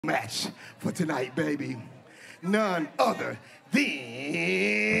Match for tonight, baby. None other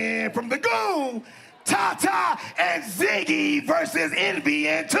than from the Goon, TATA and Ziggy versus NVY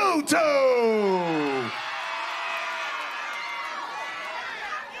and Tutu.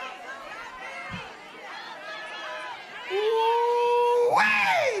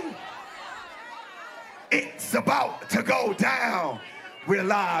 Ooh-wee! It's about to go down. We're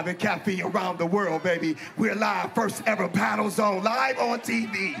live in Cafe around the world, baby. We're live, first ever BattleZone, live on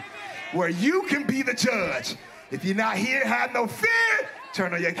TV, where you can be the judge. If you're not here, have no fear.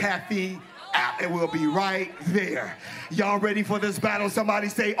 Turn on your Cafe app and we'll be right there. Y'all ready for this battle? Somebody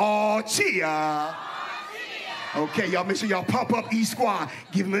say, "Oh, cheer." Okay, y'all make sure y'all pump up each squad.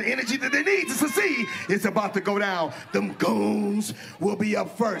 Give them the energy that they need to succeed. It's about to go down. Them goons will be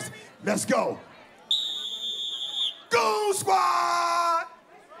up first. Let's go. Goon Squad!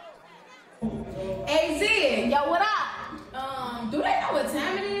 Hey, Zig, yo, what up? Do they know what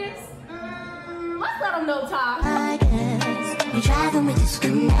time it is? Let's let them know, Ty. I guess you're driving with the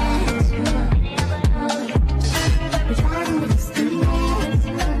schematics. You're driving with the schematics.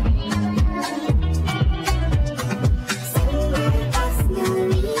 So that's no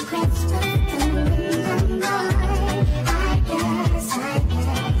regrets, but I guess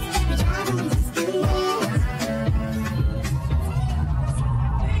you're driving with the schematics.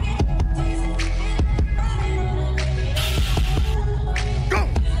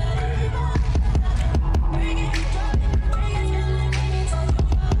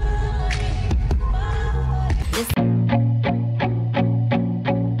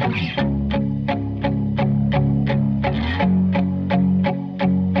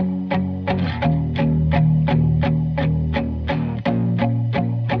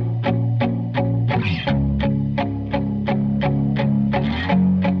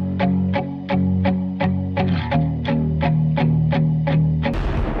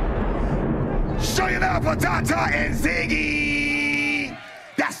 For TATA and Ziggy.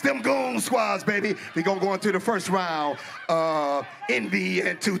 That's them goon squads, baby. We're gonna go into the first round of NV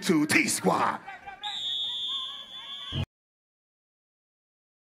and Tutu T Squad.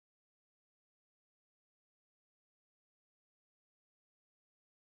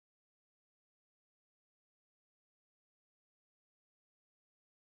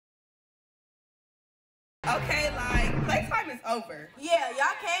 Okay, like, playtime is over. Yeah,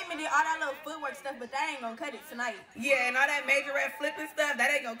 y'all came and did all that little footwork stuff, but that ain't gonna cut it tonight. Yeah, and all that major red flipping stuff,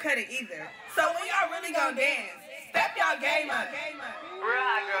 that ain't gonna cut it either. So when y'all really gonna dance, step y'all game up.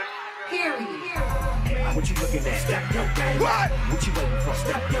 Period. What you looking at? Step your game up. What you waiting for?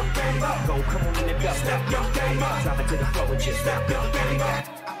 Step your game up. Go, come on in the belt. Step your game up. Drop it to the floor and just step your game up.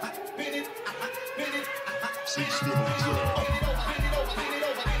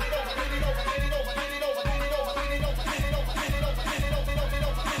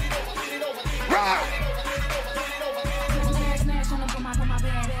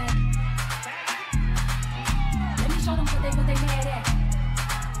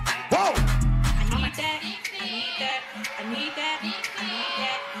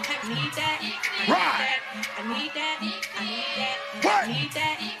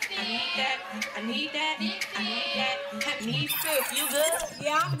 You good?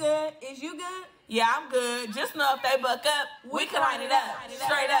 Yeah, I'm good. Is you good? Yeah, I'm good. Just know if they buck up, we can line it up.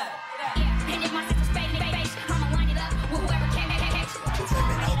 Straight up.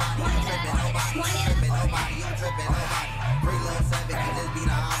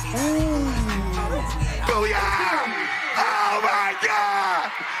 Oh yeah! Oh my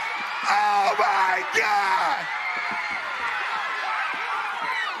God! Oh my God!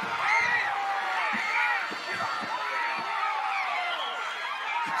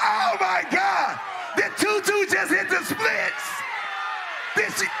 Oh my God! The Tutu just hit the splits.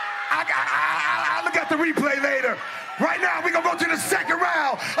 I'll look at the replay later. Right now, we're gonna go to the second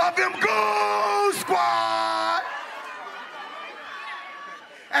round of them Goon Squad.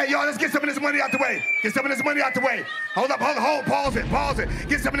 Hey, y'all, let's get some of this money out the way. Get some of this money out the way. Hold up, hold, pause it.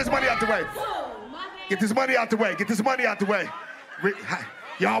 Get some of this money out the way. Get this money out the way. Get this money out the way.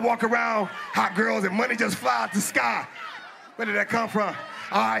 Y'all walk around, hot girls, and money just fly out the sky. Where did that come from?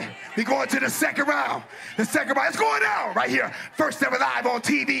 All right, we going to the second round. The second round, it's going down right here. First ever live on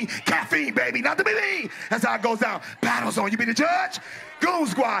TV, caffeine, baby, not the BB. That's how it goes down. BattleZone, you be the judge? Goon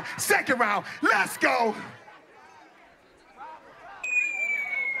Squad, second round, let's go.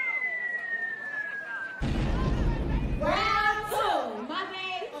 Round two. My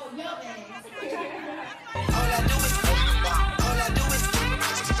bad. Oh, your bad.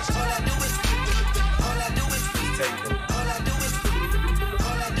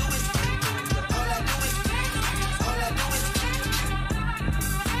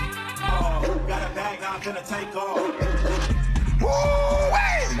 I'm finna take off.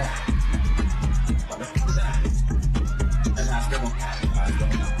 Woo-wee!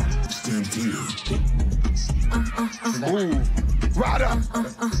 Stand clear. Ooh. Right up.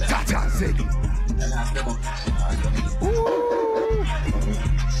 TATA and Ziggy. Ooh.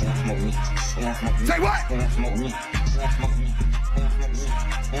 Say what?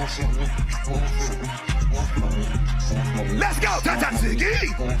 Let's go, TATA and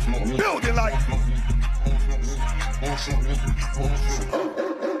Ziggy. Build it like.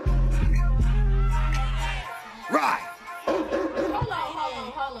 Right.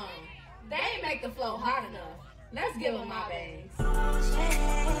 Hold on. They ain't make the flow hot enough. Let's give them my bags.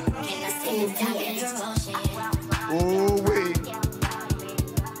 Ooh, wait.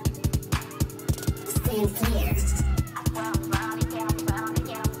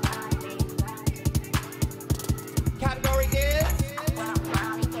 Category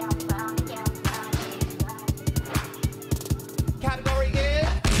is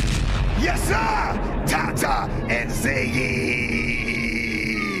yes, sir. TATA and Ziggy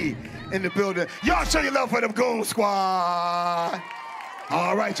in the building. Y'all show your love for them Goon Squad.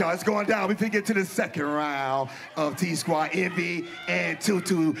 All right, y'all, it's going down. We finna get to the second round of T-Squad, NV and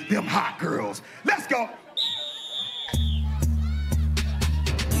Tutu, them hot girls. Let's go.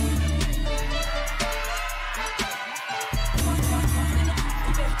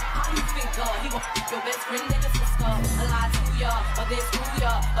 Your best friend in the sister, a lie to ya, or they screw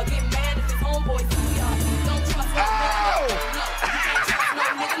ya, or get mad if his homeboy to ya. Don't trust no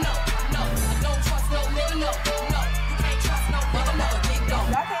nigga, no. Don't trust no nigga, no. You can't trust no nigga, no. Big dog.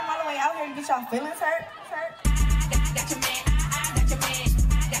 Y'all came all the way out here to get y'all feelings hurt? Got your man, got your man.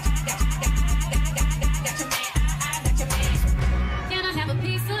 Got your man. Can I have a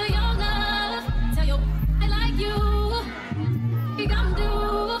piece of your love? Tell your I like you. He gon' do.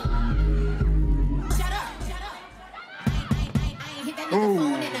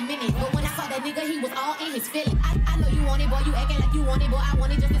 Ooh. In a minute, but when I saw that nigga, he was all in his feelings. I know you want it, boy. You acting like you want it, boy. I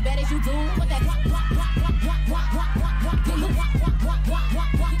want it just as bad as you do. But that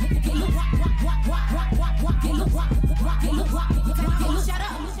shut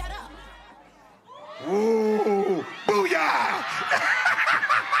up. Ooh, booyah!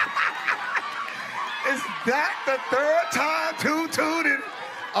 Is that the third time Tutu?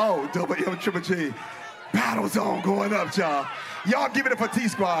 Oh, double M, triple G. Battlezone going up, y'all. Y'all give it up for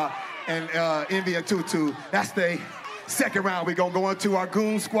T-Squad and NV and Tutu. That's the second round. We're going to go into our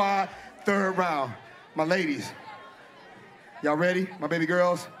Goon Squad third round. My ladies, y'all ready? My baby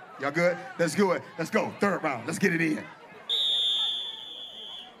girls, y'all good? Let's do it. Let's go. Third round. Let's get it in.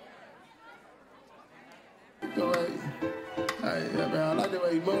 Hey, yeah, man, I like the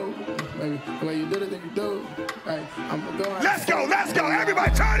way you move. Baby, the way you do the thing you do. Hey, I'm going. Let's go.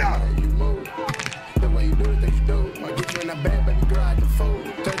 Everybody turn up. You move. The way you do the thing you do. I get you in that bed, baby girl, I can fool.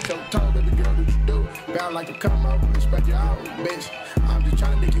 Touch your toe, baby girl, what you do? Bound like to come up, respect you out, bitch. I'm just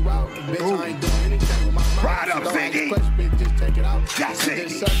trying to dick you out, bitch. Ooh. I ain't doing anything with my mouth. Right up, Ziggy. Bitch, just take it out. That's Just Ziggy.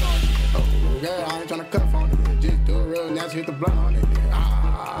 suck on it. Oh, yeah, I ain't trying to cuff on it. Just do it real nasty, hit the blunt on it.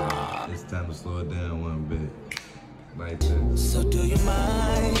 Ah. It's time to slow it down one bit. Like that. So do you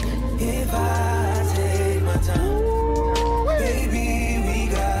mind if I take my time? Baby, we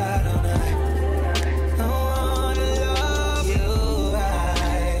got all night. I wanna love you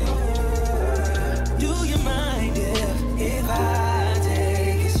right. Do you mind if I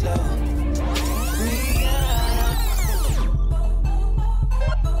take it slow? We got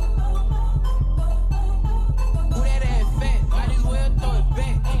Who that ass fat? Might as well throw it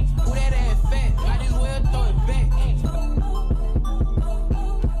back. Who that ass fat? Might as well throw it back.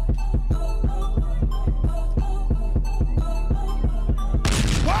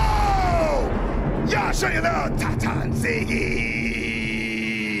 Y'all show your love, TATA and Ziggy.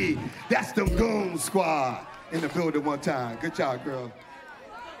 That's the Goon Squad in the building one time. Good job, girl.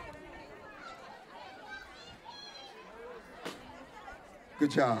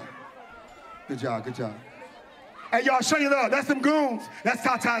 Good job. Hey, y'all, show your love. That's them goons. That's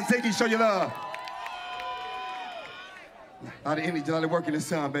TATA and Ziggy. Show your love. A lot of energy, a lot of work in the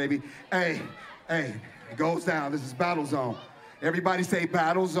sun, baby. Hey, it goes down. This is Battlezone. Everybody say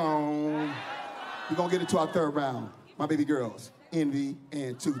Battlezone. We're going to get into our third round. My baby girls, NV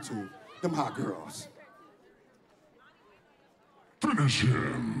and Tutu. Them hot girls. Finish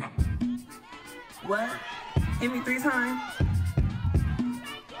him. What? Hit me 3 times?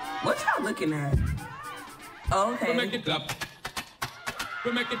 What y'all looking at? Oh, okay. We make it up.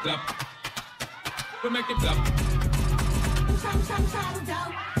 We make it up. We make it up.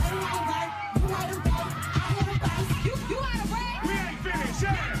 We ain't finished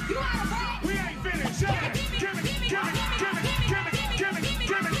yet. We ain't finished yet.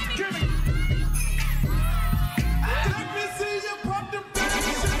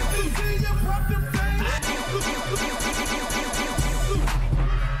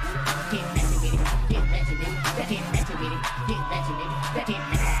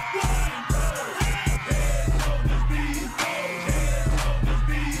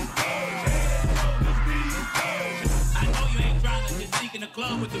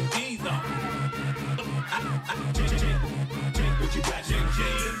 club with the beans on. Shake what you got, shake.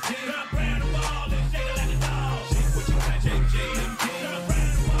 Turn around the wall and shake it like a dog. Shake what you got, shake. Turn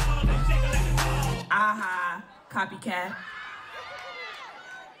around the wall and shake it like a dog. Aha, copycat.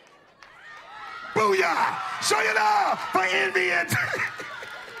 Booyah! Show your love for NVY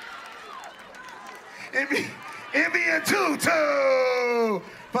and NVY and Tutu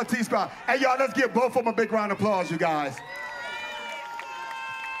for T-Spot. Hey, y'all, let's give both of them a big round of applause, you guys.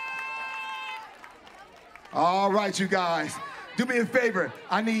 All right, you guys. Do me a favor.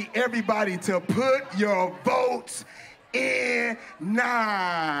 I need everybody to put your votes in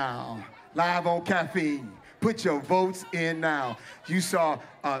now. Live on Caffeine. Put your votes in now. You saw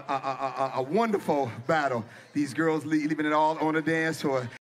a wonderful battle. These girls leaving it all on the dance floor.